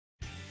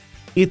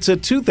It's a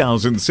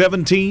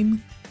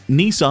 2017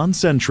 Nissan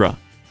Sentra.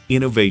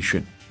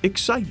 Innovation,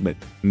 excitement,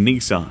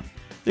 Nissan.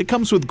 It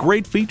comes with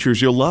great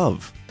features you'll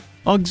love.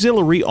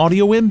 Auxiliary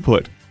audio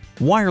input,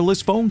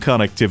 wireless phone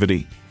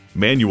connectivity,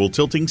 manual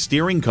tilting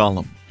steering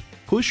column,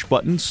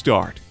 push-button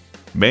start,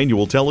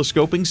 manual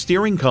telescoping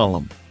steering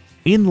column,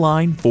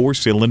 inline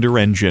 4-cylinder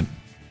engine,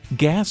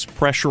 gas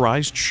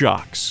pressurized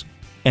shocks,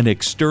 and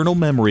external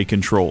memory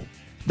control.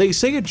 They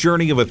say a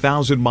journey of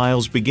 1,000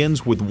 miles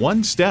begins with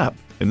one step.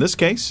 In this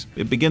case,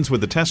 it begins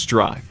with a test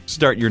drive.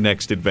 Start your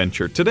next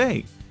adventure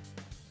today.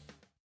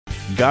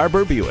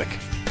 Garber Buick,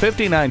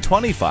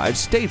 5925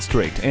 State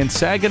Street in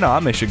Saginaw,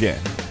 Michigan.